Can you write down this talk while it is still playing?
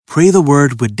Pray the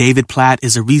Word with David Platt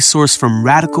is a resource from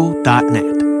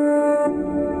radical.net.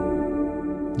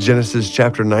 Genesis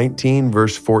chapter 19,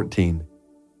 verse 14.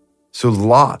 So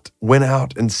Lot went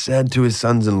out and said to his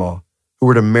sons-in-law, who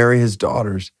were to marry his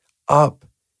daughters, "Up,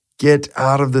 get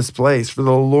out of this place, for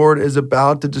the Lord is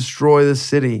about to destroy the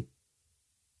city."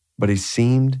 But he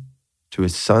seemed to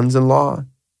his sons-in-law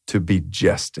to be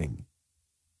jesting.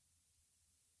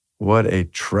 What a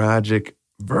tragic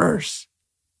verse.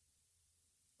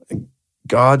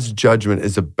 God's judgment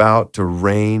is about to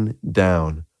rain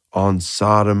down on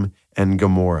Sodom and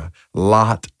Gomorrah.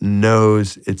 Lot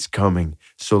knows it's coming.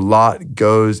 So Lot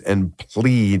goes and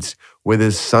pleads with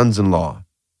his sons-in-law.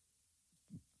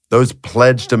 Those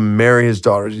pledged to marry his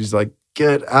daughters. He's like,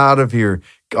 get out of here.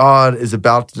 God is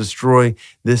about to destroy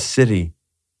this city.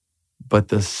 But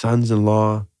the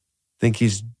sons-in-law think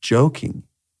he's joking.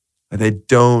 They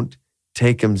don't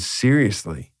take him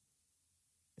seriously.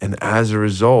 And as a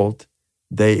result,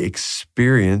 they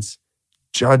experience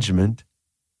judgment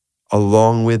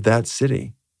along with that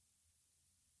city.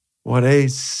 What a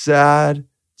sad,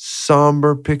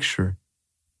 somber picture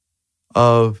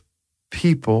of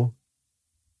people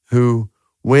who,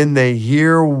 when they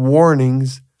hear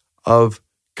warnings of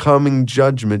coming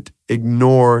judgment,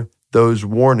 ignore those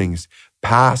warnings,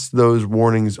 pass those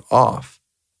warnings off.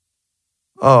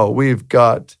 Oh, we've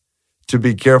got to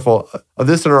be careful of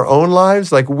this in our own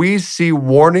lives. Like, we see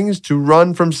warnings to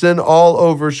run from sin all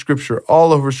over Scripture,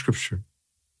 all over Scripture.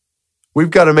 We've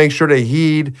got to make sure to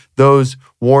heed those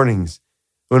warnings.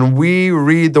 When we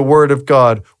read the Word of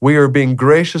God, we are being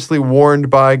graciously warned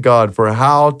by God for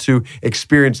how to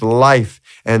experience life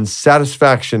and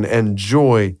satisfaction and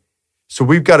joy. So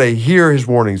we've got to hear His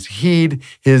warnings, heed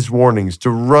His warnings, to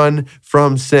run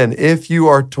from sin. If you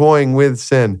are toying with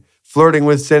sin, flirting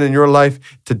with sin in your life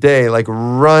today, like,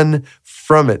 run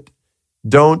from it.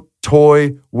 Don't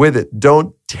toy with it.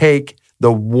 Don't take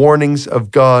the warnings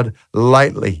of God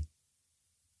lightly.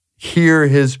 Hear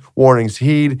His warnings,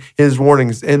 heed His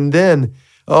warnings. And then,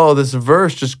 this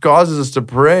verse just causes us to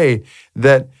pray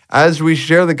that as we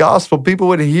share the gospel, people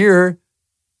would hear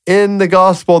in the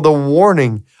gospel the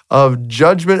warning of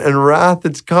judgment and wrath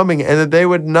that's coming, and that they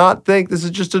would not think this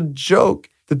is just a joke,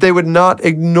 that they would not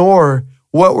ignore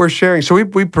what we're sharing. So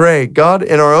we pray, God,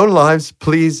 in our own lives,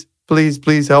 please, please,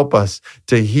 please help us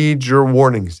to heed your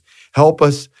warnings. Help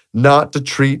us not to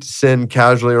treat sin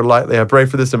casually or lightly. I pray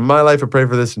for this in my life. I pray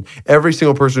for this in every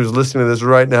single person who's listening to this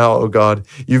right now. Oh God,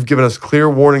 you've given us clear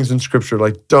warnings in Scripture,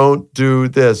 like, don't do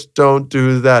this, don't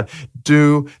do that,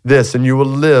 do this, and you will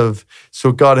live.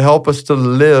 So God, help us to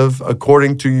live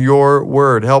according to your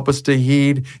word. Help us to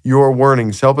heed your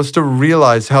warnings. Help us to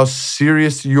realize how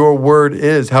serious your word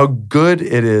is, how good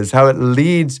it is, how it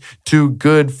leads to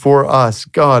good for us.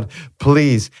 God,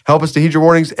 please help us to heed your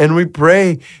warnings. And we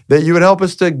pray that you would help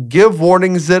us to give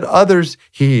warnings that others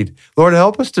heed. Lord,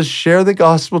 help us to share the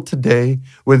gospel today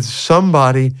with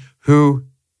somebody who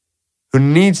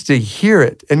needs to hear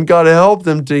it. And God, help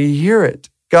them to hear it.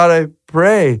 God, I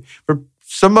pray for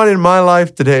somebody in my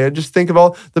life today. I just think of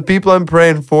all the people I'm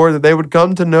praying for, that they would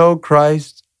come to know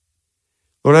Christ.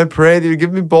 Lord, I pray that you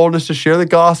give me boldness to share the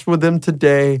gospel with them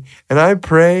today. And I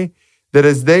pray that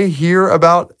as they hear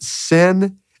about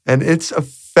sin and its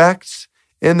effects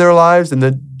in their lives and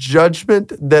the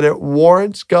judgment that it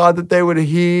warrants, God, that they would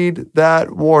heed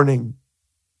that warning.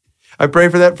 I pray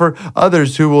for that for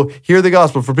others who will hear the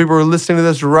gospel, for people who are listening to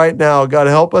this right now. God,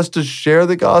 help us to share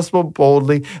the gospel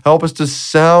boldly. Help us to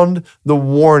sound the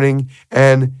warning.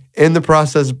 And in the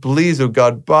process, please, oh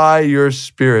God, by your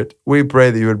Spirit, we pray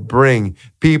that you would bring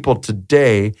people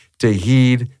today to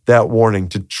heed that warning,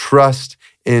 to trust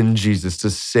in Jesus, to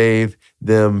save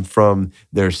them from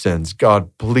their sins.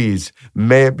 God, please,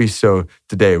 may it be so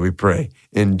today, we pray.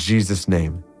 In Jesus'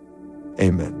 name,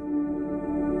 amen.